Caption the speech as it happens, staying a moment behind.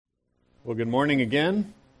Well, good morning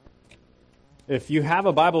again. If you have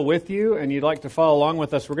a Bible with you and you'd like to follow along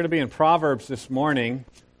with us, we're going to be in Proverbs this morning.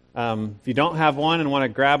 If you don't have one and want to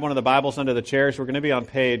grab one of the Bibles under the chairs, we're going to be on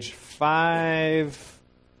page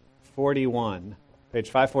 541.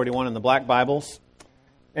 Page 541 in the black Bibles.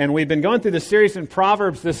 And we've been going through this series in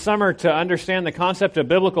Proverbs this summer to understand the concept of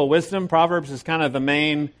biblical wisdom. Proverbs is kind of the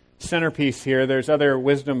main centerpiece here. There's other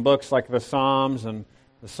wisdom books like the Psalms and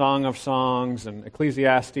the Song of Songs and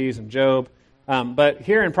Ecclesiastes and Job. But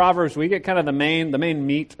here in Proverbs, we get kind of the main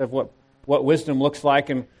meat of what wisdom looks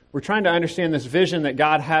like. And we're trying to understand this vision that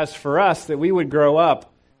God has for us, that we would grow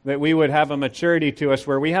up, that we would have a maturity to us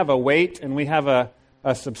where we have a weight and we have a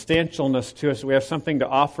substantialness to us. We have something to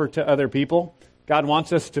offer to other people. God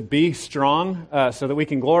wants us to be strong so that we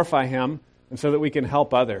can glorify Him and so that we can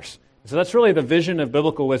help others. So that's really the vision of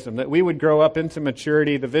biblical wisdom, that we would grow up into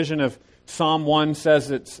maturity. The vision of Psalm 1 says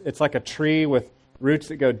it's like a tree with roots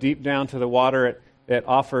that go deep down to the water. It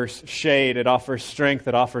offers shade, it offers strength,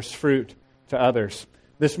 it offers fruit to others.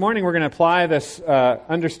 This morning we're going to apply this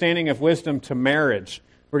understanding of wisdom to marriage.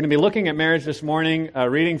 We're going to be looking at marriage this morning.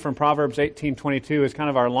 Reading from Proverbs 18:22 is kind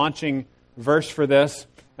of our launching verse for this.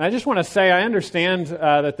 And I just want to say I understand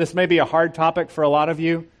that this may be a hard topic for a lot of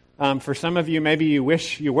you. For some of you, maybe you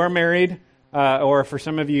wish you were married, or for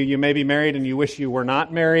some of you, you may be married and you wish you were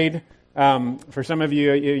not married. For some of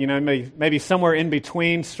you, maybe somewhere in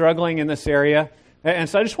between, struggling in this area. And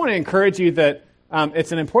so I just want to encourage you that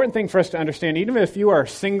it's an important thing for us to understand, even if you are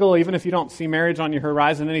single, even if you don't see marriage on your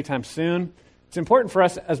horizon anytime soon, it's important for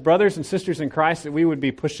us as brothers and sisters in Christ that we would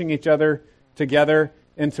be pushing each other together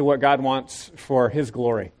into what God wants for His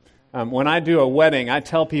glory. When I do a wedding, I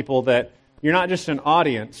tell people that you're not just an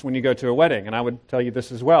audience when you go to a wedding, and I would tell you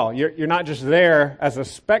this as well. You're not just there as a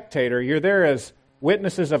spectator, you're there as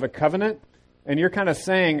witnesses of a covenant, and you're kind of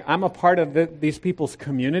saying, I'm a part of these people's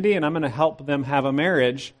community, and I'm going to help them have a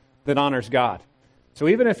marriage that honors God. So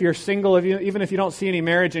even if you're single, even if you don't see any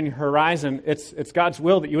marriage in your horizon, it's God's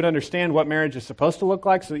will that you would understand what marriage is supposed to look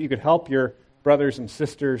like so that you could help your brothers and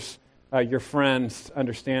sisters, your friends,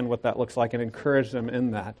 understand what that looks like and encourage them in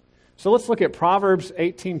that. So let's look at Proverbs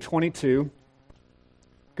 18:22.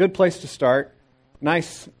 Good place to start.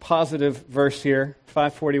 Nice positive verse here,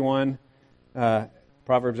 541.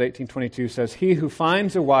 Proverbs 18:22 says, "He who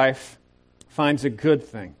finds a wife finds a good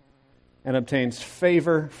thing and obtains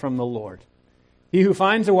favor from the Lord." He who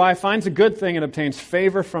finds a wife finds a good thing and obtains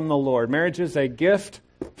favor from the Lord. Marriage is a gift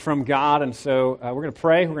from God, and so we're going to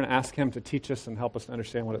pray. We're going to ask Him to teach us and help us to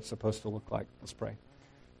understand what it's supposed to look like. Let's pray.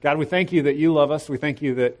 God, we thank You that You love us. We thank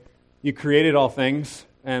You that You created all things,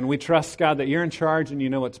 and we trust, God, that You're in charge and You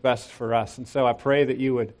know what's best for us. And so I pray that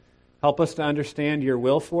You would help us to understand Your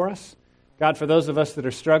will for us. God, for those of us that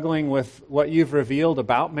are struggling with what You've revealed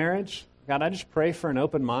about marriage, God, I just pray for an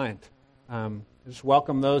open mind. I just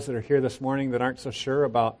welcome those that are here this morning that aren't so sure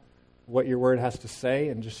about what Your Word has to say,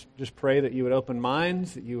 and just pray that You would open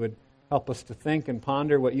minds, that You would help us to think and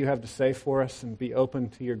ponder what You have to say for us and be open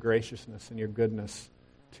to Your graciousness and Your goodness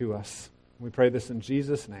to us. We pray this in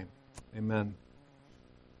Jesus' name. Amen.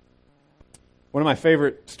 One of my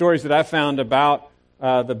favorite stories that I found about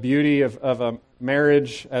the beauty of a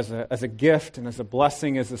marriage as a gift and as a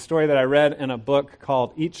blessing is the story that I read in a book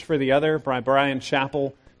called Each for the Other by Bryan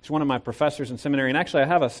Chapell. He's one of my professors in seminary. And actually, I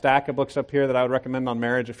have a stack of books up here that I would recommend on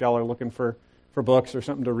marriage if y'all are looking for books or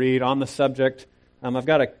something to read on the subject. I've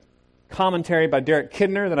got a commentary by Derek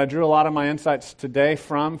Kidner that I drew a lot of my insights today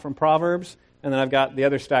from Proverbs. And then I've got the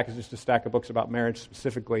other stack is just a stack of books about marriage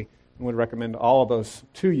specifically, and would recommend all of those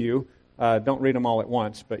to you. Don't read them all at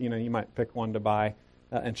once, but you might pick one to buy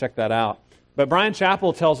and check that out. But Bryan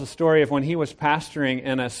Chapell tells a story of when he was pastoring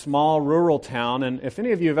in a small rural town. And if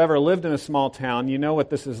any of you have ever lived in a small town, you know what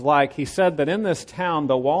this is like. He said that in this town,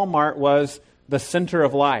 the Walmart was the center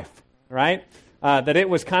of life, right? That it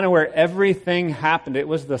was kind of where everything happened. It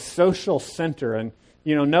was the social center. And,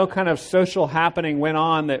 no kind of social happening went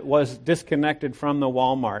on that was disconnected from the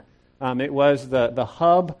Walmart. It was the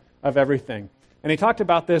hub of everything. And he talked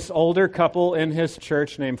about this older couple in his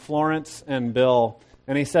church named Florence and Bill.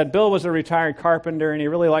 And he said Bill was a retired carpenter, and he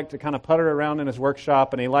really liked to kind of putter around in his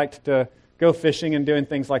workshop, and he liked to go fishing and doing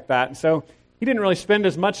things like that. And so he didn't really spend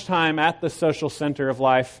as much time at the social center of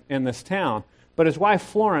life in this town. But his wife,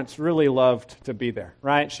 Florence, really loved to be there,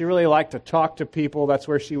 right? She really liked to talk to people. That's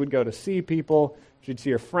where she would go to see people. She'd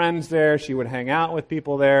see her friends there. She would hang out with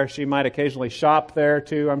people there. She might occasionally shop there,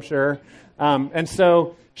 too, I'm sure. And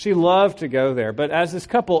so she loved to go there. But as this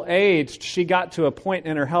couple aged, she got to a point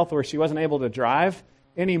in her health where she wasn't able to drive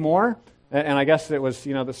anymore. And I guess it was,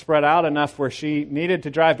 spread out enough where she needed to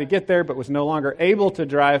drive to get there, but was no longer able to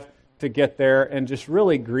drive to get there and just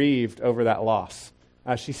really grieved over that loss.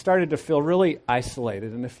 She started to feel really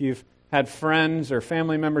isolated. And if you've had friends or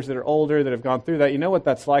family members that are older that have gone through that, you know what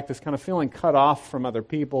that's like, this kind of feeling cut off from other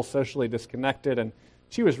people, socially disconnected. And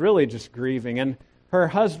she was really just grieving. And her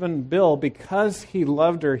husband, Bill, because he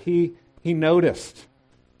loved her, he noticed.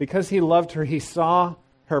 Because he loved her, he saw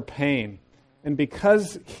her pain. And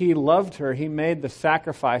because he loved her, he made the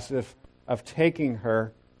sacrifice of taking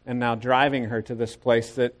her and now driving her to this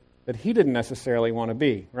place that he didn't necessarily want to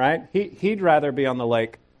be, right? He'd rather be on the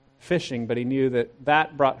lake fishing, but he knew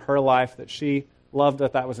that brought her life, that she loved,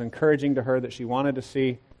 that was encouraging to her, that she wanted to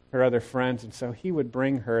see her other friends. And so he would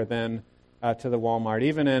bring her then to the Walmart,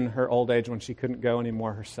 even in her old age when she couldn't go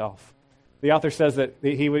anymore herself. The author says that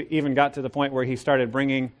he even got to the point where he started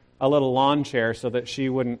bringing a little lawn chair so that she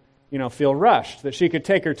wouldn't, feel rushed, that she could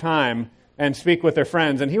take her time and speak with her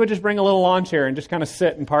friends. And he would just bring a little lawn chair and just kind of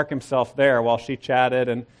sit and park himself there while she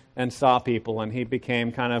chatted and saw people. And he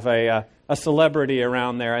became kind of a celebrity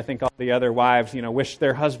around there. I think all the other wives, wished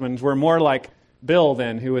their husbands were more like Bill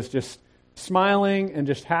then, who was just smiling and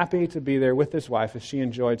just happy to be there with his wife as she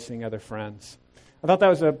enjoyed seeing other friends. I thought that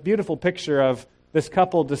was a beautiful picture of this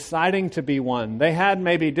couple deciding to be one. They had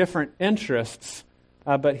maybe different interests,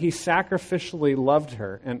 but he sacrificially loved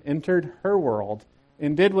her and entered her world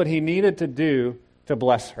and did what he needed to do to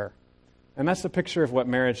bless her. And that's the picture of what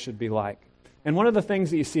marriage should be like. And one of the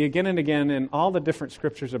things that you see again and again in all the different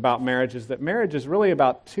scriptures about marriage is that marriage is really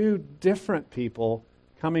about two different people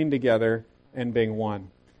coming together and being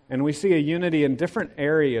one. And we see a unity in different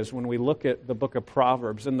areas when we look at the book of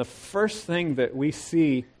Proverbs. And the first thing that we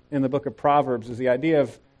see in the book of Proverbs is the idea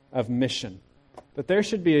of mission. That there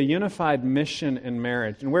should be a unified mission in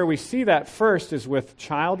marriage. And where we see that first is with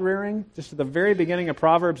child rearing. Just at the very beginning of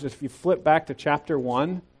Proverbs, if you flip back to chapter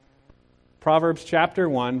 1, Proverbs chapter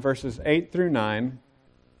 1, verses 8 through 9.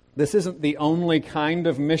 This isn't the only kind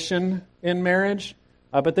of mission in marriage,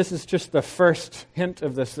 but this is just the first hint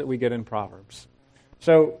of this that we get in Proverbs.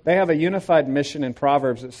 So they have a unified mission in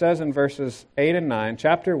Proverbs. It says in verses 8 and 9,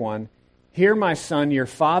 chapter 1, "Hear, my son, your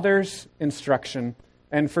father's instruction,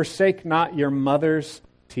 and forsake not your mother's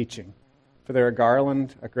teaching. For they're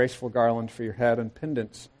a graceful garland for your head, and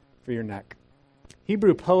pendants for your neck."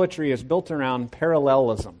 Hebrew poetry is built around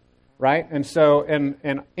parallelism. Right? And so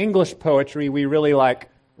in English poetry, we really like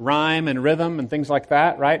rhyme and rhythm and things like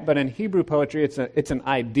that, right? But in Hebrew poetry, it's an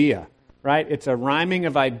idea, right? It's a rhyming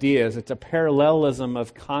of ideas. It's a parallelism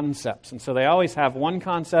of concepts. And so they always have one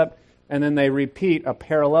concept, and then they repeat a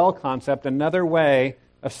parallel concept, another way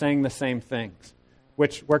of saying the same things,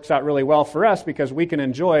 which works out really well for us because we can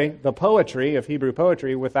enjoy the poetry of Hebrew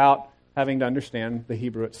poetry without having to understand the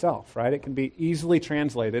Hebrew itself, right? It can be easily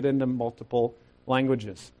translated into multiple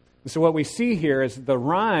languages. So what we see here is the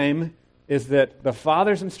rhyme is that the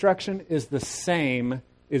father's instruction is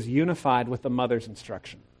unified with the mother's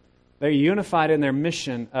instruction. They're unified in their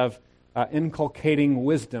mission of inculcating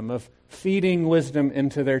wisdom, of feeding wisdom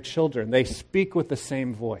into their children. They speak with the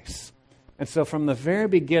same voice. And so from the very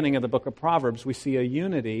beginning of the book of Proverbs, we see a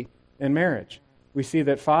unity in marriage. We see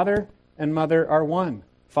that father and mother are one.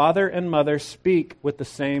 Father and mother speak with the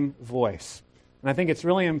same voice. And I think it's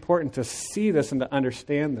really important to see this and to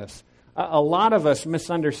understand this. A lot of us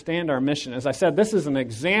misunderstand our mission. As I said, this is an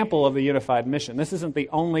example of the unified mission. This isn't the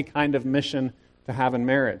only kind of mission to have in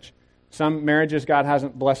marriage. Some marriages, God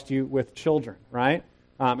hasn't blessed you with children, right?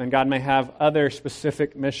 And God may have other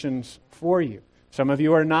specific missions for you. Some of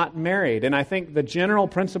you are not married. And I think the general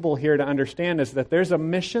principle here to understand is that there's a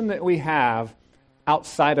mission that we have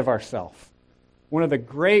outside of ourselves. One of the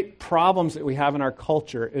great problems that we have in our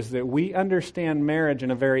culture is that we understand marriage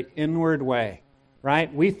in a very inward way,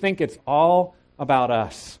 right? We think it's all about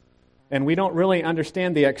us. And we don't really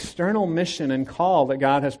understand the external mission and call that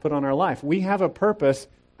God has put on our life. We have a purpose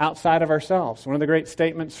outside of ourselves. One of the great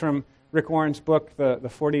statements from Rick Warren's book, the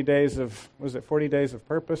 40 Days of, 40 Days of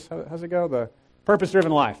Purpose? How's it go? The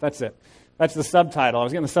Purpose-Driven Life. That's it. That's the subtitle. I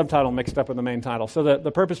was getting the subtitle mixed up with the main title. So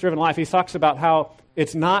the Purpose-Driven Life, he talks about how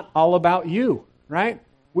it's not all about you. Right?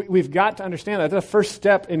 We've got to understand that the first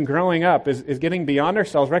step in growing up is getting beyond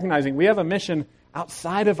ourselves, recognizing we have a mission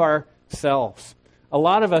outside of ourselves. A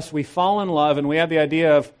lot of us, we fall in love and we have the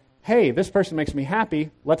idea of, hey, this person makes me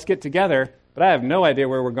happy, let's get together, but I have no idea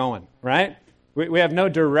where we're going, right? We have no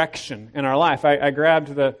direction in our life. I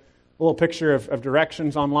grabbed the little picture of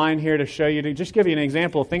directions online here to show you, to just give you an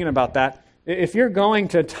example of thinking about that. If you're going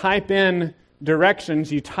to type in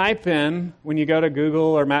directions, you type in, when you go to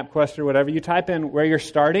Google or MapQuest or whatever, you type in where you're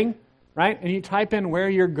starting, right? And you type in where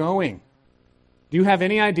you're going. Do you have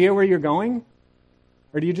any idea where you're going?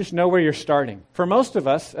 Or do you just know where you're starting? For most of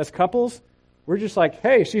us, as couples, We're just like,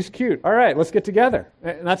 hey, she's cute. All right, let's get together.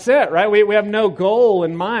 And that's it, right? We have no goal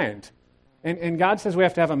in mind. And God says we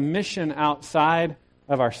have to have a mission outside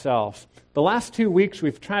of ourselves. The last 2 weeks,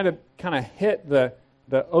 we've tried to kind of hit the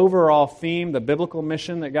overall theme, the biblical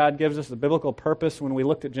mission that God gives us, the biblical purpose when we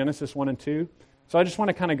looked at Genesis 1 and 2. So I just want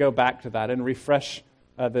to kind of go back to that and refresh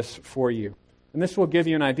this for you. And this will give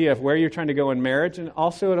you an idea of where you're trying to go in marriage, and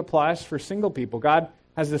also it applies for single people. God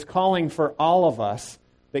has this calling for all of us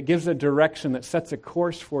that gives a direction, that sets a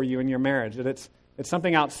course for you in your marriage. That it's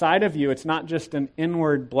something outside of you. It's not just an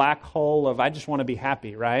inward black hole of, I just want to be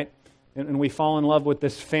happy, right? And we fall in love with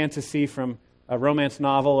this fantasy from a romance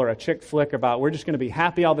novel or a chick flick about we're just going to be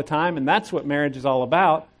happy all the time, and that's what marriage is all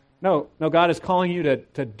about. No, God is calling you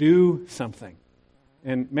to do something.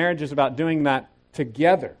 And marriage is about doing that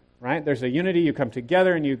together, right? There's a unity. You come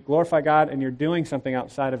together and you glorify God, and you're doing something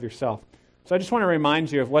outside of yourself. So I just want to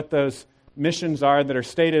remind you of what those missions are that are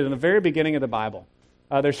stated in the very beginning of the Bible.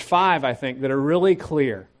 There's 5, I think, that are really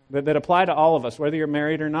clear, that apply to all of us, whether you're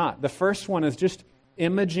married or not. The first one is just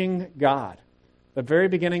imaging God. The very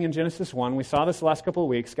beginning in Genesis 1, we saw this the last couple of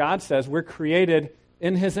weeks, God says we're created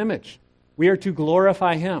in His image. We are to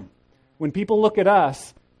glorify Him. When people look at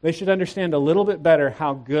us, they should understand a little bit better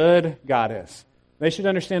how good God is. They should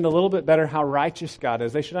understand a little bit better how righteous God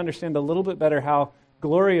is. They should understand a little bit better how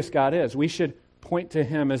glorious God is. We should point to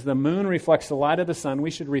Him. As the moon reflects the light of the sun, we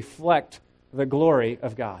should reflect the glory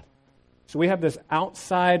of God. So we have this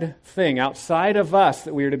outside thing, outside of us,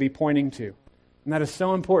 that we are to be pointing to. And that is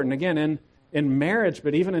so important. Again, in marriage,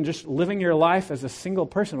 but even in just living your life as a single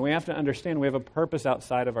person, we have to understand we have a purpose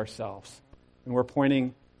outside of ourselves. And we're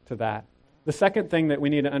pointing to that. The second thing that we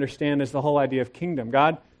need to understand is the whole idea of kingdom.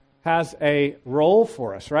 God has a role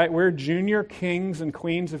for us, right? We're junior kings and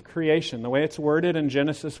queens of creation. The way it's worded in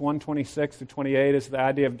Genesis 1:26 to 28 is the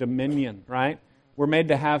idea of dominion, right? We're made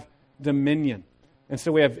to have dominion. And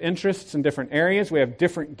so we have interests in different areas. We have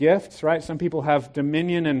different gifts, right? Some people have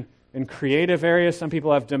dominion in creative areas. Some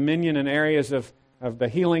people have dominion in areas of the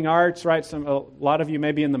healing arts, right? A lot of you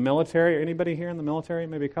may be in the military. Anybody here in the military?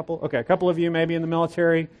 Maybe a couple? Okay, a couple of you may be in the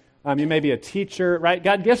military. You may be a teacher, right?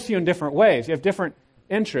 God gifts you in different ways. You have different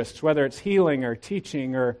interests, whether it's healing or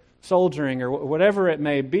teaching or soldiering or whatever it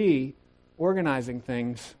may be, organizing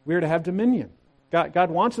things. We're to have dominion.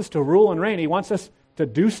 God wants us to rule and reign. He wants us to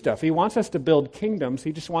do stuff. He wants us to build kingdoms.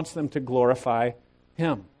 He just wants them to glorify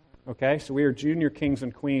Him. Okay? So we are junior kings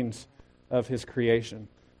and queens of His creation.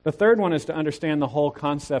 The third one is to understand the whole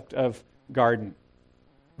concept of garden.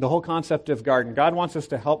 The whole concept of garden. God wants us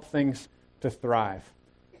to help things to thrive.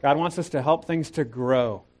 God wants us to help things to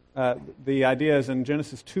grow. The idea is in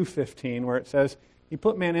Genesis 2:15, where it says, He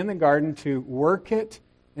put man in the garden to work it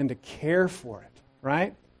and to care for it,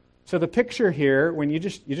 right? So the picture here, when you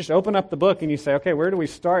just open up the book and you say, okay, where do we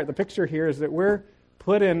start? The picture here is that we're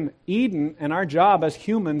put in Eden, and our job as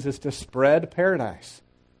humans is to spread paradise.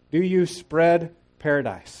 Do you spread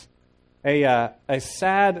paradise? A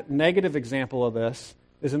sad, negative example of this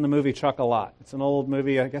is in the movie Chocolat. It's an old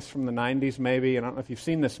movie, I guess from the 90s maybe. I don't know if you've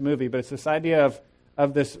seen this movie, but it's this idea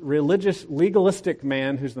of this religious, legalistic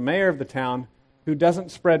man who's the mayor of the town who doesn't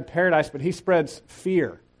spread paradise, but he spreads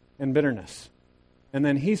fear and bitterness. And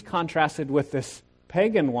then he's contrasted with this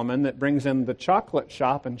pagan woman that brings in the chocolate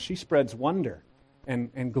shop, and she spreads wonder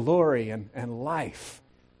and glory and life.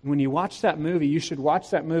 And when you watch that movie, you should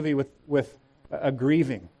watch that movie with a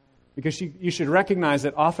grieving, because you should recognize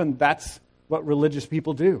that often that's what religious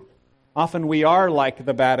people do. Often we are like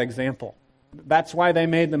the bad example. That's why they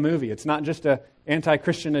made the movie. It's not just an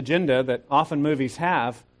anti-Christian agenda that often movies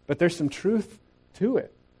have, but there's some truth to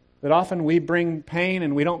it. That often we bring pain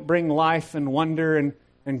and we don't bring life and wonder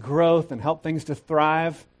and growth and help things to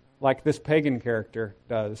thrive like this pagan character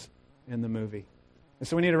does in the movie. And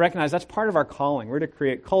so we need to recognize that's part of our calling. We're to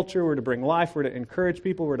create culture, we're to bring life, we're to encourage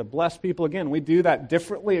people, we're to bless people. Again, we do that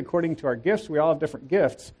differently according to our gifts. We all have different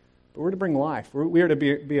gifts, but we're to bring life. We are to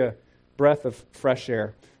be a breath of fresh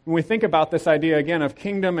air. When we think about this idea, again, of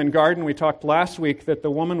kingdom and garden, we talked last week that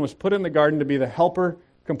the woman was put in the garden to be the helper,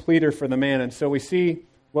 completer for the man. And so we see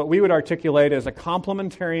what we would articulate as a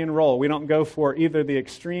complementarian role. We don't go for either the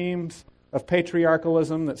extremes of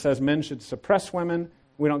patriarchalism that says men should suppress women.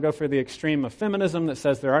 We don't go for the extreme of feminism that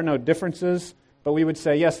says there are no differences. But we would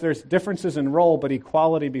say, yes, there's differences in role, but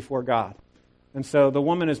equality before God. And so the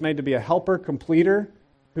woman is made to be a helper, completer,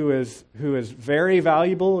 who is very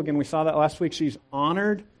valuable. Again, we saw that last week. She's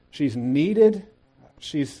honored. She's needed.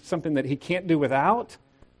 She's something that he can't do without.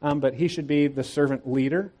 But he should be the servant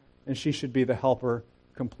leader, and she should be the helper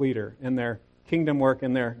completer in their kingdom work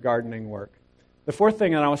and their gardening work. The fourth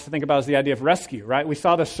thing that I want us to think about is the idea of rescue, right? We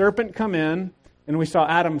saw the serpent come in And we saw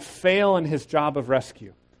Adam fail in his job of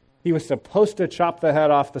rescue. He was supposed to chop the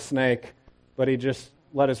head off the snake, but he just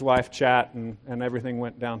let his wife chat and everything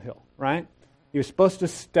went downhill, right? He was supposed to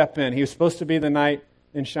step in. He was supposed to be the knight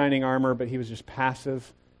in shining armor, but he was just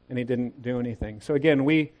passive and he didn't do anything. So again,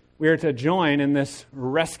 we are to join in this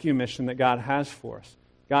rescue mission that God has for us.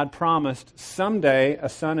 God promised someday a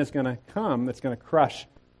son is going to come that's going to crush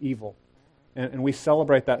evil. And we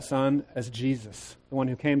celebrate that son as Jesus, the one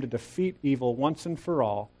who came to defeat evil once and for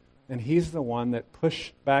all. And he's the one that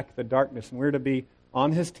pushed back the darkness. And we're to be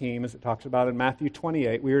on his team, as it talks about in Matthew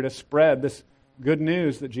 28. We are to spread this good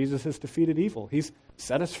news that Jesus has defeated evil. He's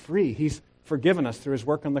set us free. He's forgiven us through his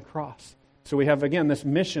work on the cross. So we have, again, this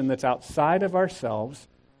mission that's outside of ourselves,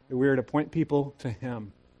 that we are to point people to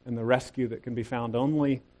him and the rescue that can be found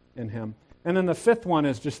only in him. And then the fifth one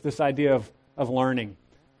is just this idea of learning,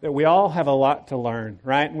 that we all have a lot to learn,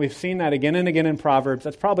 right? And we've seen that again and again in Proverbs.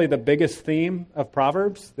 That's probably the biggest theme of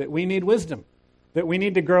Proverbs, that we need wisdom, that we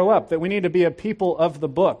need to grow up, that we need to be a people of the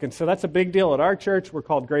book. And so that's a big deal at our church. We're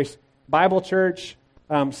called Grace Bible Church.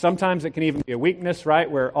 Sometimes it can even be a weakness, right,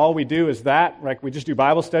 where all we do is that. Like we just do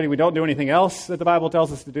Bible study. We don't do anything else that the Bible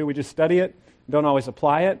tells us to do. We just study it, don't always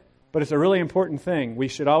apply it. But it's a really important thing. We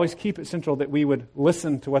should always keep it central that we would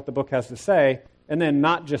listen to what the book has to say and then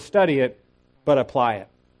not just study it, but apply it.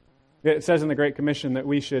 It says in the Great Commission that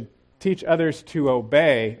we should teach others to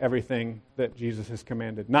obey everything that Jesus has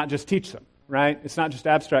commanded, not just teach them, right? It's not just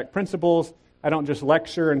abstract principles. I don't just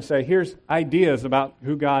lecture and say, here's ideas about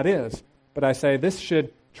who God is. But I say, this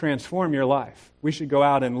should transform your life. We should go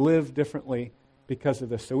out and live differently because of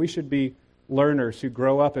this. So we should be learners who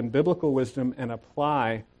grow up in biblical wisdom and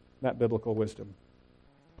apply that biblical wisdom.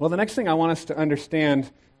 Well, the next thing I want us to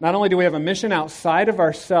understand, not only do we have a mission outside of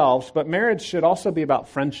ourselves, but marriage should also be about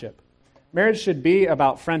friendship. Marriage should be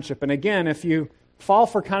about friendship. And again, if you fall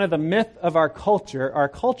for kind of the myth of our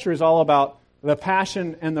culture is all about the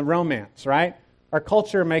passion and the romance, right? Our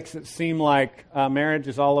culture makes it seem like marriage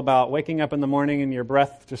is all about waking up in the morning and your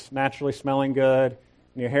breath just naturally smelling good,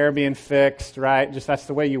 and your hair being fixed, right? Just that's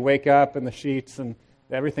the way you wake up in the sheets, and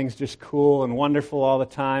everything's just cool and wonderful all the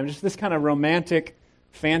time. Just this kind of romantic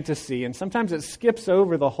fantasy. And sometimes it skips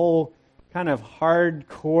over the whole kind of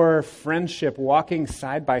hardcore friendship, walking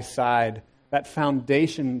side by side, that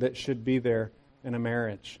foundation that should be there in a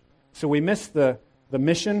marriage. So we miss the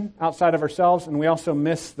mission outside of ourselves, and we also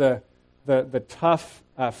miss the tough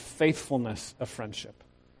faithfulness of friendship.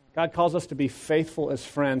 God calls us to be faithful as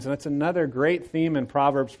friends, and that's another great theme in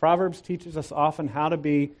Proverbs. Proverbs teaches us often how to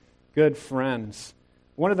be good friends.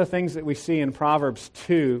 One of the things that we see in Proverbs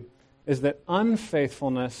 2 is that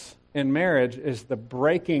unfaithfulness in marriage is the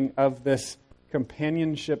breaking of this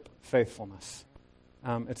companionship faithfulness.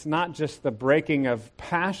 It's not just the breaking of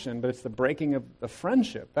passion, but it's the breaking of the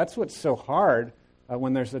friendship. That's what's so hard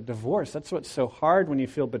when there's a divorce. That's what's so hard when you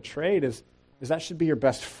feel betrayed is that should be your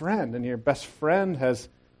best friend, and your best friend has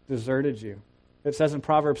deserted you. It says in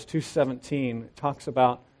Proverbs 2:17, it talks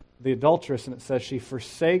about the adulteress, and it says she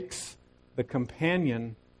forsakes the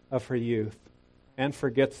companion of her youth and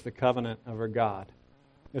forgets the covenant of her God.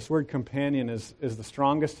 This word companion is the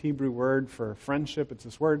strongest Hebrew word for friendship. It's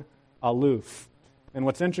this word aluf. And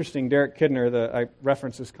what's interesting, Derek Kidner, I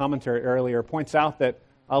referenced his commentary earlier, points out that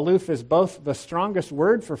aluf is both the strongest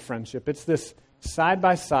word for friendship. It's this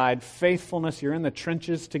side-by-side faithfulness. You're in the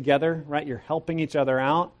trenches together, right? You're helping each other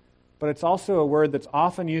out. But it's also a word that's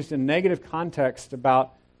often used in negative context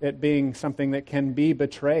about it being something that can be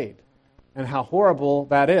betrayed and how horrible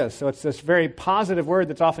that is. So it's this very positive word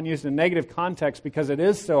that's often used in negative context because it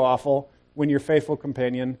is so awful when your faithful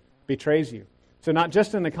companion betrays you. So not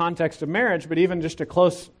just in the context of marriage, but even just a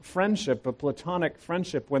close friendship, a platonic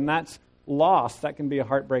friendship, when that's lost, that can be a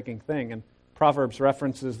heartbreaking thing. And Proverbs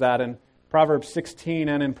references that in Proverbs 16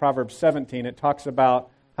 and in Proverbs 17. It talks about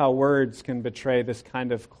how words can betray this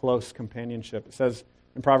kind of close companionship. It says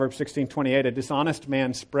in Proverbs 16:28, a dishonest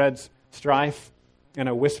man spreads strife, and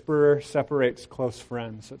a whisperer separates close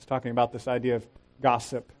friends. So it's talking about this idea of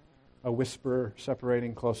gossip, a whisperer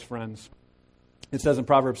separating close friends. It says in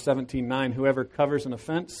Proverbs 17:9, whoever covers an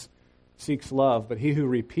offense seeks love, but he who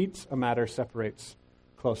repeats a matter separates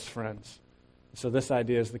close friends. So this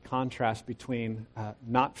idea is the contrast between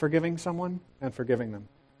not forgiving someone and forgiving them.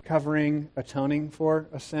 Covering, atoning for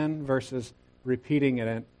a sin versus repeating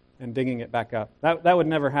it and digging it back up. That would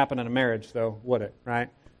never happen in a marriage, though, would it? Right?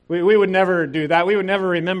 We would never do that. We would never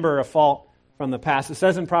remember a fault from the past. It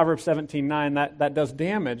says in Proverbs 17:9 that does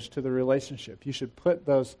damage to the relationship. You should put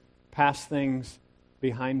those past things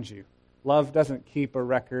behind you. Love doesn't keep a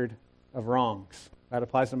record of wrongs. That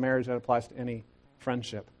applies to marriage. That applies to any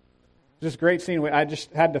friendship. This great scene. I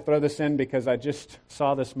just had to throw this in because I just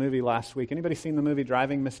saw this movie last week. Anybody seen the movie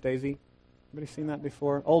Driving Miss Daisy? Anybody seen that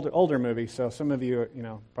before? Older movie, so some of you,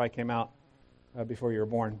 probably came out before you were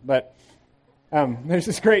born. But there's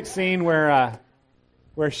this great scene where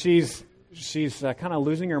she's kind of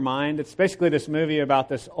losing her mind. It's basically this movie about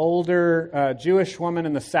this older Jewish woman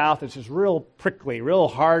in the South. It's just real prickly, real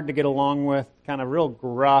hard to get along with, kind of real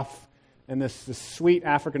gruff, and this sweet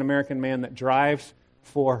African-American man that drives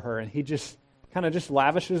for her, and he just kind of just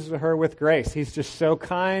lavishes her with grace. He's just so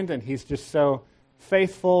kind, and he's just so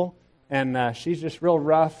faithful, and she's just real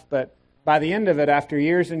rough, but by the end of it, after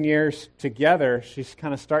years and years together, she's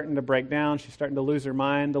kind of starting to break down. She's starting to lose her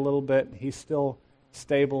mind a little bit. He's still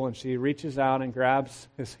stable, and she reaches out and grabs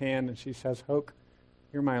his hand, and she says, "Hoke,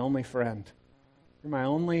 you're my only friend. You're my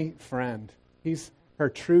only friend." He's her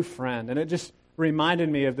true friend, and it just reminded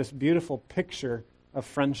me of this beautiful picture of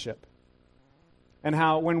friendship. And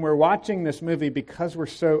how when we're watching this movie, because we're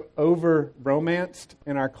so over-romanced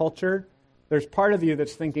in our culture, there's part of you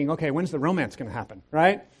that's thinking, okay, when's the romance going to happen,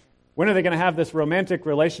 right? When are they going to have this romantic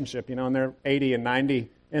relationship, and they're 80 and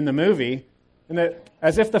 90 in the movie, and that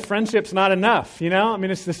as if the friendship's not enough, I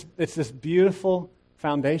mean, it's this beautiful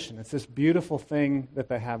foundation. It's this beautiful thing that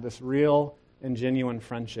they have, this real and genuine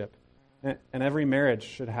friendship. And every marriage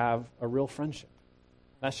should have a real friendship.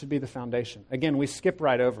 That should be the foundation. Again, we skip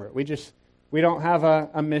right over it. We don't have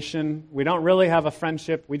a mission. We don't really have a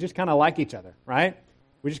friendship. We just kind of like each other, right?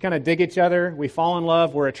 We just kind of dig each other. We fall in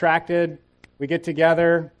love. We're attracted. We get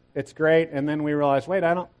together. It's great. And then we realize, wait,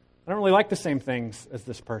 I don't really like the same things as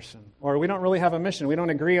this person. Or we don't really have a mission. We don't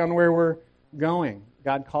agree on where we're going.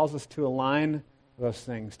 God calls us to align those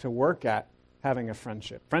things, to work at having a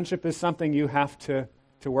friendship. Friendship is something you have to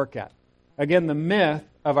work at. Again, the myth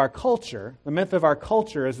of our culture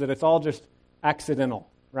is that it's all just accidental,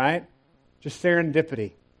 right? Just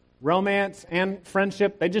serendipity. Romance and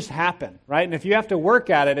friendship, they just happen, right? And if you have to work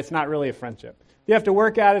at it, it's not really a friendship. If you have to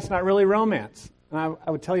work at it, it's not really romance. And I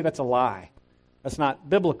would tell you that's a lie. That's not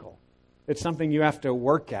biblical. It's something you have to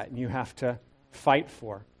work at and you have to fight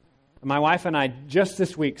for. My wife and I just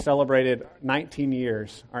this week celebrated 19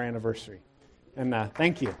 years, our anniversary. And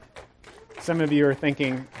thank you. Some of you are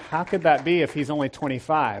thinking, how could that be if he's only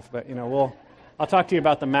 25? But, I'll talk to you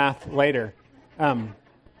about the math later.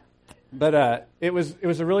 But it was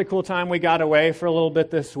a really cool time. We got away for a little bit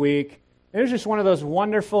this week. It was just one of those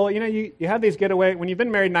wonderful, you have these getaways. When you've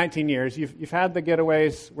been married 19 years, you've had the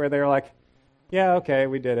getaways where they're like, yeah, okay,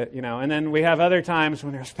 we did it, And then we have other times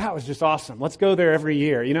when that was just awesome. Let's go there every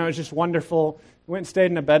year. It was just wonderful. We went and stayed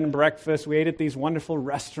in a bed and breakfast. We ate at these wonderful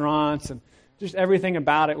restaurants, and just everything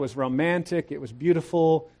about it was romantic. It was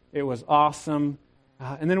beautiful. It was awesome.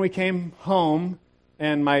 And then we came home,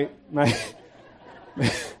 and my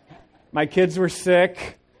my kids were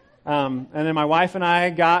sick, and then my wife and I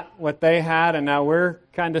got what they had, and now we're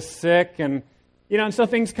kind of sick, and so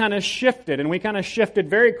things kind of shifted, and we kind of shifted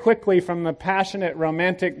very quickly from the passionate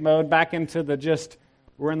romantic mode back into the just,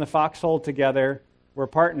 we're in the foxhole together, we're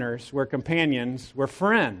partners, we're companions, we're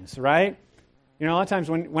friends, right? A lot of times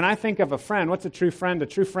when I think of a friend, what's a true friend? A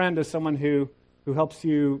true friend is someone who helps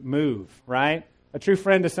you move, right? A true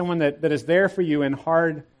friend is someone that is there for you in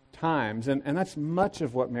hard times, and that's much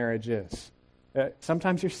of what marriage is.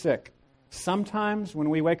 Sometimes you're sick. Sometimes when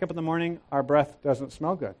we wake up in the morning, our breath doesn't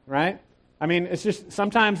smell good, right? I mean, it's just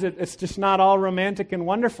sometimes it's just not all romantic and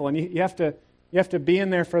wonderful, and you have to be in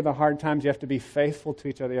there for the hard times. You have to be faithful to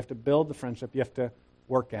each other. You have to build the friendship. You have to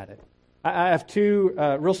work at it. I have two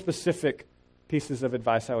real specific pieces of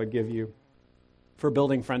advice I would give you for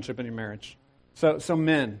building friendship in your marriage. So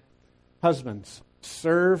men, husbands,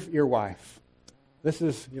 serve your wife.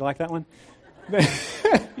 You like that one?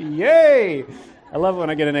 Yay! I love it when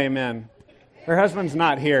I get an amen. Her husband's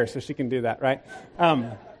not here, so she can do that, right?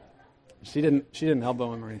 She didn't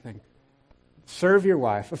elbow him or anything. Serve your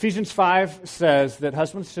wife. Ephesians 5 says that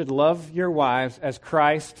husbands should love your wives as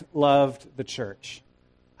Christ loved the church.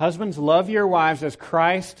 Husbands, love your wives as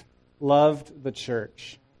Christ loved the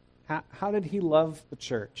church. How did he love the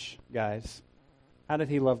church, guys? How did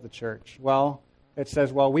he love the church? Well, it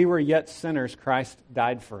says, while we were yet sinners, Christ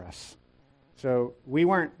died for us. So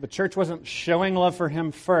the church wasn't showing love for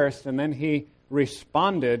him first, and then he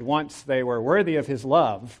responded once they were worthy of his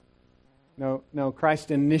love. No, Christ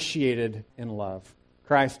initiated in love.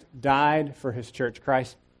 Christ died for his church.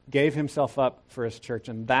 Christ gave himself up for his church,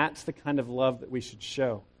 and that's the kind of love that we should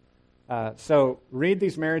show. So read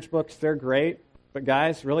these marriage books. They're great. But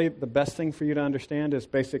guys, really the best thing for you to understand is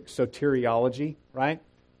basic soteriology, right?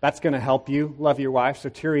 That's going to help you love your wife.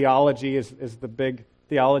 Soteriology is the big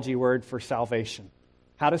theology word for salvation.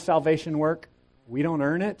 How does salvation work? We don't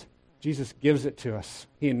earn it. Jesus gives it to us.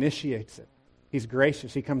 He initiates it. He's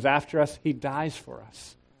gracious. He comes after us. He dies for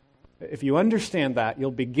us. If you understand that,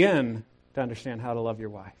 you'll begin to understand how to love your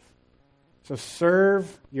wife. So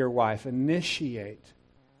serve your wife. Initiate.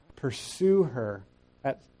 Pursue her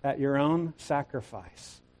at your own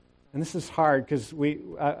sacrifice. And this is hard because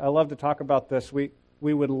I love to talk about this. We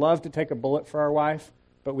would love to take a bullet for our wife,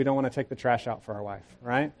 but we don't want to take the trash out for our wife,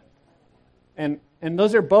 right? And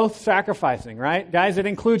those are both sacrificing, right? Guys, it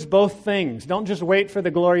includes both things. Don't just wait for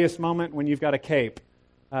the glorious moment when you've got a cape.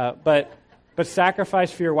 But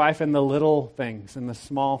sacrifice for your wife in the little things, in the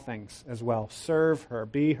small things as well. Serve her.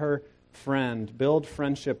 Be her friend. Build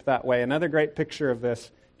friendship that way. Another great picture of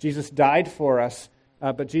this, Jesus died for us,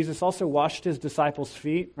 but Jesus also washed his disciples'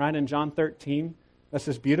 feet, right? In John 13, that's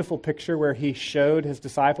this beautiful picture where he showed his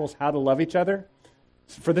disciples how to love each other.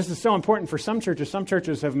 For this is so important for some churches. Some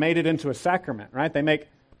churches have made it into a sacrament, right?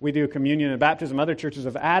 We do communion and baptism. Other churches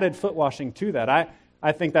have added foot washing to that.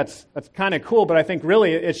 I think that's kind of cool, but I think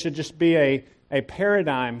really it should just be a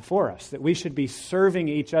paradigm for us, that we should be serving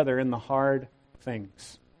each other in the hard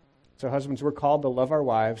things. So husbands, we're called to love our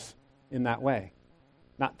wives in that way.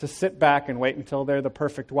 Not to sit back and wait until they're the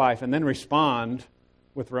perfect wife and then respond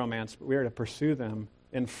with romance, but we are to pursue them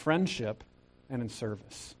in friendship and in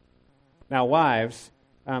service. Now, wives,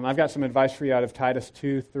 I've got some advice for you out of Titus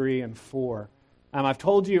 2, 3, and 4. I've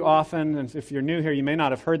told you often, and if you're new here, you may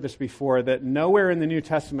not have heard this before, that nowhere in the New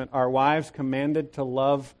Testament are wives commanded to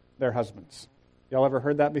love their husbands. Y'all ever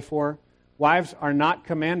heard that before? Wives are not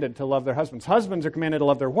commanded to love their husbands. Husbands are commanded to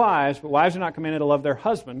love their wives, but wives are not commanded to love their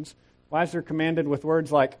husbands. Wives are commanded with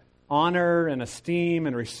words like honor and esteem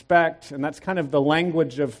and respect, and that's kind of the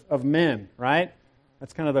language of men, right?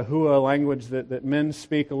 That's kind of the hua language that men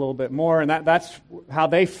speak a little bit more, and that's how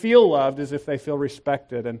they feel loved, is if they feel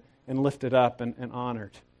respected and lifted up and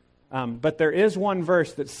honored. But there is one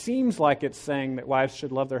verse that seems like it's saying that wives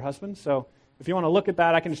should love their husbands, so if you want to look at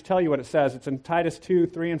that, I can just tell you what it says. It's in Titus 2,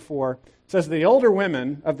 3, and 4. It says, the older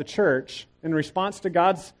women of the church, in response to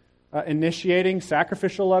God's initiating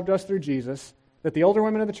sacrificial love to us through Jesus, that the older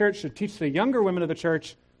women of the church should teach the younger women of the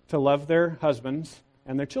church to love their husbands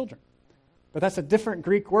and their children. But that's a different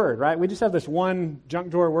Greek word, right? We just have this one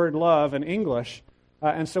junk drawer word, love, in English.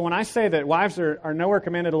 And so when I say that wives are nowhere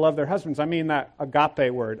commanded to love their husbands, I mean that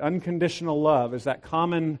agape word. Unconditional love is that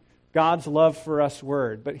common God's love for us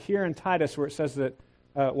word. But here in Titus, where it says that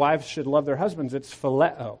wives should love their husbands, it's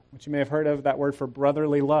phileo, which you may have heard of, that word for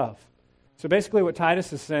brotherly love. So basically what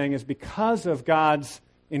Titus is saying is, because of God's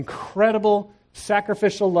incredible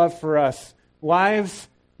sacrificial love for us, wives,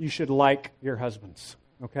 you should like your husbands,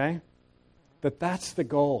 okay? That's the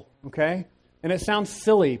goal, okay? And it sounds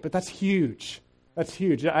silly, but that's huge. That's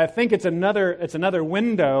huge. I think it's another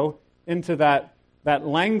window into that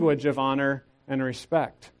language of honor and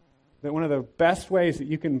respect. That one of the best ways that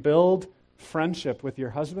you can build friendship with your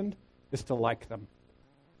husband is to like them.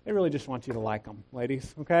 They really just want you to like them,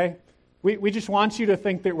 ladies, okay? We just want you to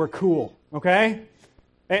think that we're cool, okay?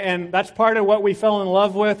 And that's part of what we fell in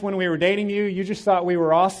love with when we were dating you. You just thought we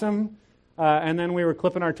were awesome. And then we were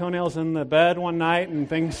clipping our toenails in the bed one night and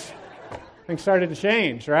things started to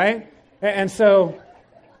change, right? And so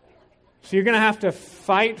you're going to have to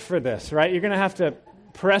fight for this, right? You're going to have to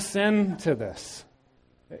press into this.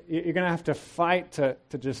 You're going to have to fight to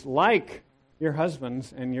just like your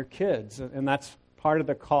husbands and your kids. And that's part of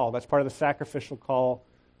the call. That's part of the sacrificial call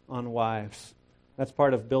on wives. That's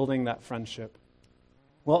part of building that friendship.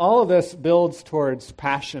 Well, all of this builds towards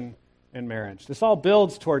passion in marriage. This all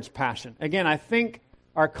builds towards passion. Again, I think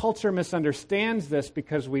our culture misunderstands this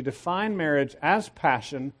because we define marriage as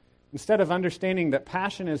passion instead of understanding that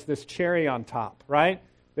passion is this cherry on top, right?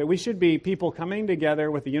 That we should be people coming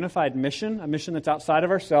together with a unified mission, a mission that's outside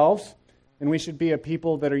of ourselves, and we should be a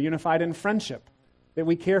people that are unified in friendship, that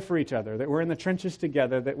we care for each other, that we're in the trenches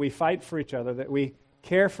together, that we fight for each other, that we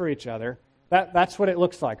care for each other. That's what it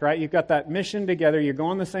looks like, right? You've got that mission together, you're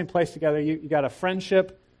going the same place together, you got a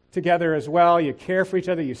friendship together as well, you care for each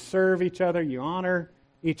other, you serve each other, you honor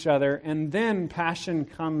each other, and then passion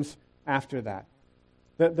comes after that.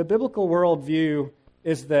 The biblical worldview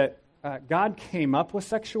is that God came up with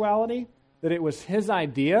sexuality, that it was His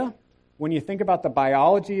idea. When you think about the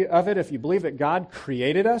biology of it, if you believe that God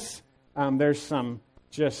created us, there's some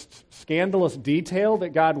just scandalous detail that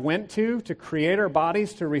God went to create our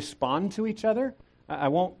bodies to respond to each other. I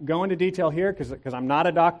won't go into detail here because I'm not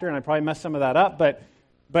a doctor and I probably messed some of that up,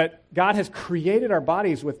 but God has created our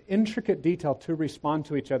bodies with intricate detail to respond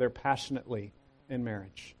to each other passionately in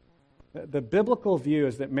marriage. The biblical view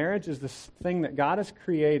is that marriage is this thing that God has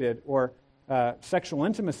created, or sexual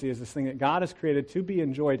intimacy is this thing that God has created to be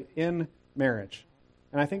enjoyed in marriage.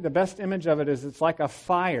 And I think the best image of it is it's like a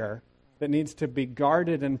fire that needs to be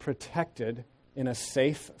guarded and protected in a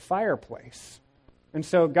safe fireplace. And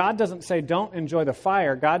so God doesn't say, don't enjoy the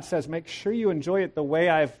fire. God says, make sure you enjoy it the way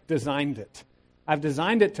I've designed it. I've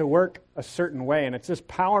designed it to work a certain way, and it's this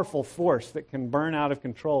powerful force that can burn out of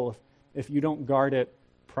control if you don't guard it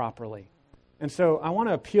properly. And so I want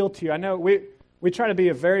to appeal to you. I know we try to be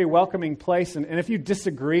a very welcoming place, and if you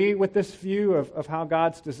disagree with this view of how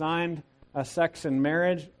God's designed sex and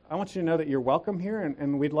marriage, I want you to know that you're welcome here,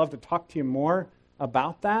 and we'd love to talk to you more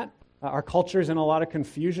about that. Our culture is in a lot of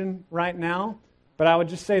confusion right now, but I would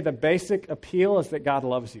just say the basic appeal is that God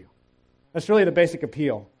loves you. That's really the basic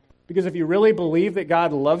appeal. Because if you really believe that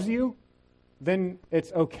God loves you, then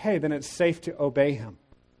it's okay, then it's safe to obey Him.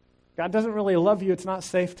 God doesn't really love you, it's not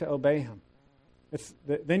safe to obey Him.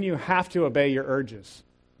 Then you have to obey your urges.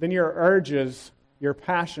 Then your urges, your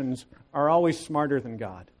passions, are always smarter than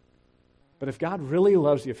God. But if God really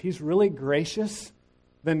loves you, if He's really gracious,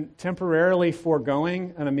 then temporarily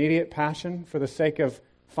foregoing an immediate passion for the sake of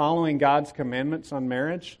following God's commandments on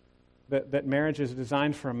marriage, that marriage is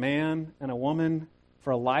designed for a man and a woman for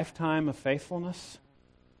a lifetime of faithfulness,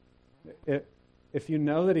 if you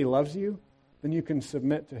know that He loves you, then you can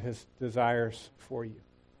submit to His desires for you.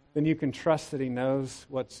 Then you can trust that He knows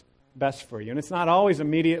what's best for you. And it's not always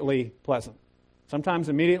immediately pleasant. Sometimes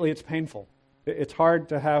immediately it's painful. It's hard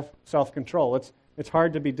to have self-control. It's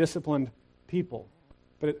hard to be disciplined people.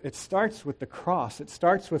 But it starts with the cross. It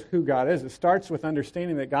starts with who God is. It starts with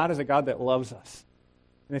understanding that God is a God that loves us.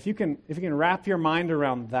 And if you can wrap your mind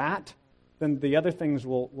around that, then the other things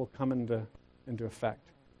will come into effect.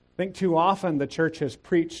 I think too often the church has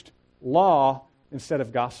preached law instead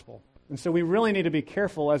of gospel. And so we really need to be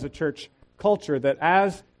careful as a church culture that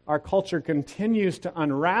as our culture continues to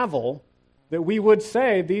unravel, that we would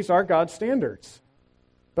say these are God's standards.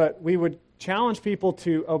 But we would challenge people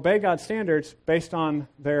to obey God's standards based on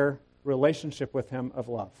their relationship with Him of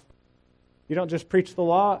love. You don't just preach the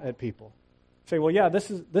law at people. Say, well, yeah, this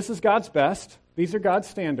is God's best. These are God's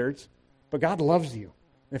standards, but God loves you.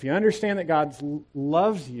 If you understand that God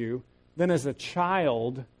loves you, then as a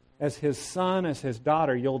child, as His son, as His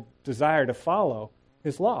daughter, you'll desire to follow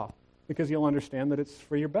His law because you'll understand that it's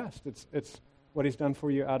for your best. It's what He's done for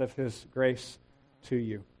you out of His grace to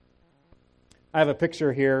you. I have a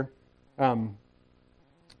picture here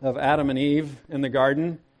of Adam and Eve in the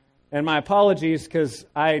garden. And my apologies, because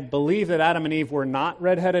I believe that Adam and Eve were not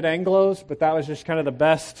redheaded Anglos, but that was just kind of the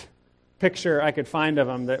best picture I could find of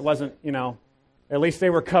them that wasn't, at least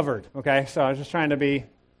they were covered, okay? So I was just trying to be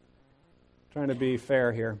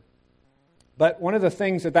fair here. But one of the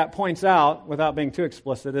things that points out, without being too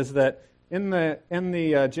explicit, is that in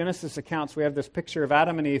the Genesis accounts, we have this picture of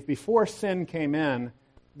Adam and Eve before sin came in,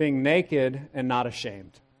 being naked and not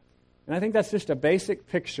ashamed. And I think that's just a basic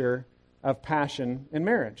picture of passion in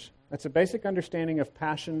marriage. That's a basic understanding of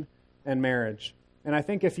passion and marriage. And I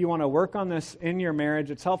think if you want to work on this in your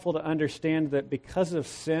marriage, it's helpful to understand that because of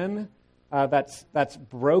sin, that's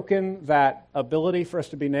broken that ability for us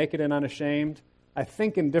to be naked and unashamed, I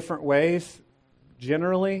think in different ways,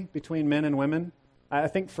 generally, between men and women. I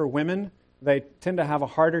think for women, they tend to have a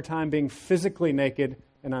harder time being physically naked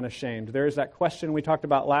and unashamed. There's that question we talked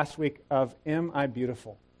about last week of, am I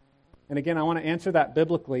beautiful? And again, I want to answer that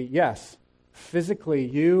biblically. Yes, physically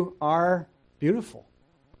you are beautiful.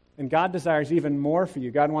 And God desires even more for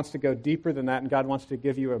you. God wants to go deeper than that, and God wants to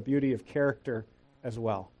give you a beauty of character as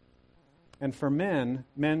well. And for men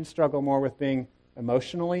struggle more with being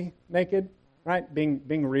emotionally naked, right?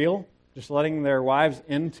 Being real, just letting their wives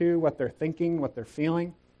into what they're thinking, what they're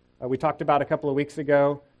feeling. We talked about a couple of weeks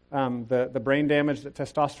ago the brain damage that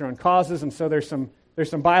testosterone causes, and so there's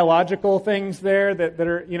some biological things there that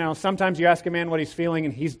are, sometimes you ask a man what he's feeling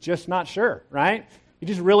and he's just not sure, right? He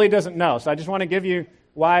just really doesn't know. So I just want to give you,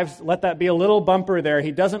 wives, let that be a little bumper there.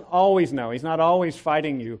 He doesn't always know. He's not always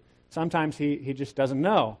fighting you. Sometimes he just doesn't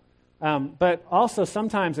know. But also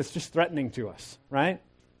sometimes it's just threatening to us, right?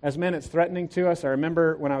 As men, it's threatening to us. I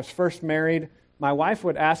remember when I was first married, my wife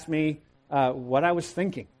would ask me what I was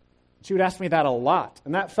thinking. She would ask me that a lot,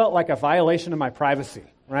 and that felt like a violation of my privacy,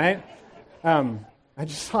 right? I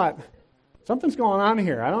just thought, something's going on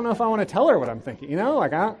here. I don't know if I want to tell her what I'm thinking.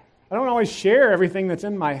 I don't always share everything that's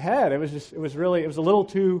in my head. It was a little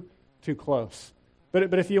too close.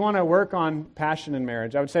 But if you want to work on passion in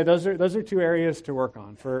marriage, I would say those are two areas to work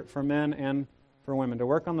on for men and for women, to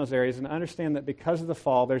work on those areas and understand that because of the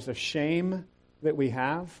fall, there's a shame that we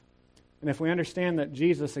have. And if we understand that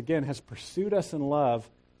Jesus, again, has pursued us in love,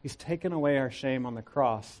 He's taken away our shame on the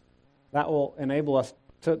cross, that will enable us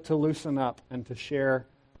to loosen up and to share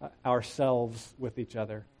ourselves with each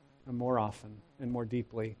other and more often and more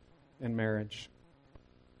deeply in marriage.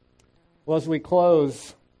 Well, as we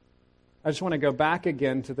close, I just want to go back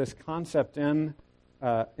again to this concept in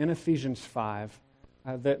Ephesians 5,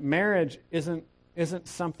 that marriage isn't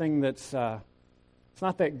something that's, it's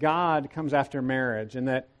not that God comes after marriage and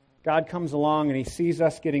that God comes along and he sees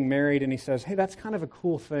us getting married and he says, hey, that's kind of a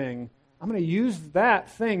cool thing. I'm going to use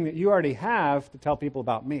that thing that you already have to tell people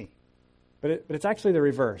about me. But it's actually the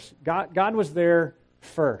reverse. God was there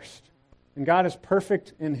first. And God is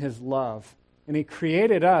perfect in his love. And he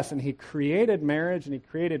created us, and he created marriage, and he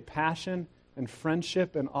created passion and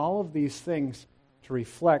friendship and all of these things to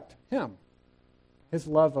reflect him, his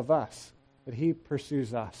love of us, that he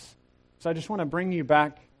pursues us. So I just want to bring you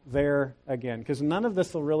back there again, because none of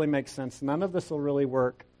this will really make sense. None of this will really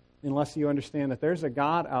work unless you understand that there's a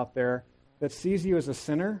God out there that sees you as a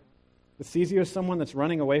sinner, that sees you as someone that's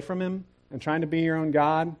running away from him and trying to be your own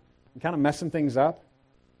God and kind of messing things up,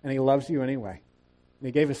 and he loves you anyway. And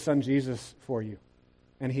he gave his son Jesus for you.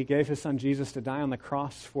 And he gave his son Jesus to die on the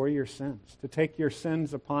cross for your sins, to take your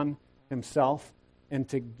sins upon himself and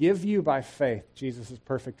to give you by faith Jesus'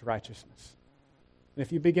 perfect righteousness. And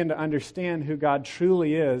if you begin to understand who God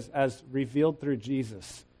truly is as revealed through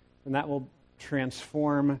Jesus, then that will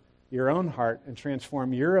transform your own heart and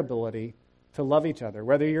transform your ability to love each other.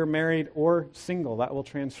 Whether you're married or single, that will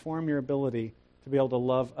transform your ability to be able to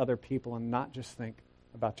love other people and not just think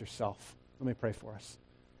about yourself. Let me pray for us.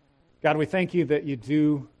 God, we thank you that you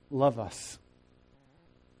do love us.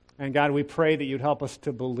 And God, we pray that you'd help us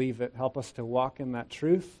to believe it, help us to walk in that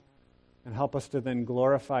truth, and help us to then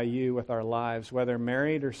glorify you with our lives, whether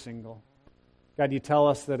married or single. God, you tell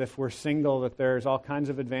us that if we're single, that there's all kinds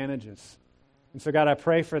of advantages. And so, God, I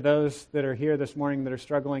pray for those that are here this morning that are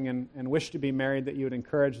struggling and wish to be married, that you would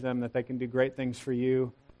encourage them, that they can do great things for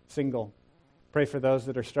you, single. Pray for those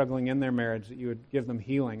that are struggling in their marriage, that you would give them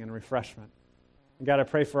healing and refreshment. And God, I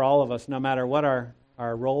pray for all of us, no matter what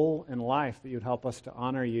our role in life, that you'd help us to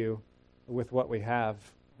honor you with what we have,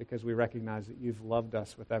 because we recognize that you've loved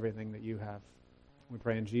us with everything that you have. We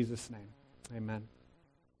pray in Jesus' name. Amen.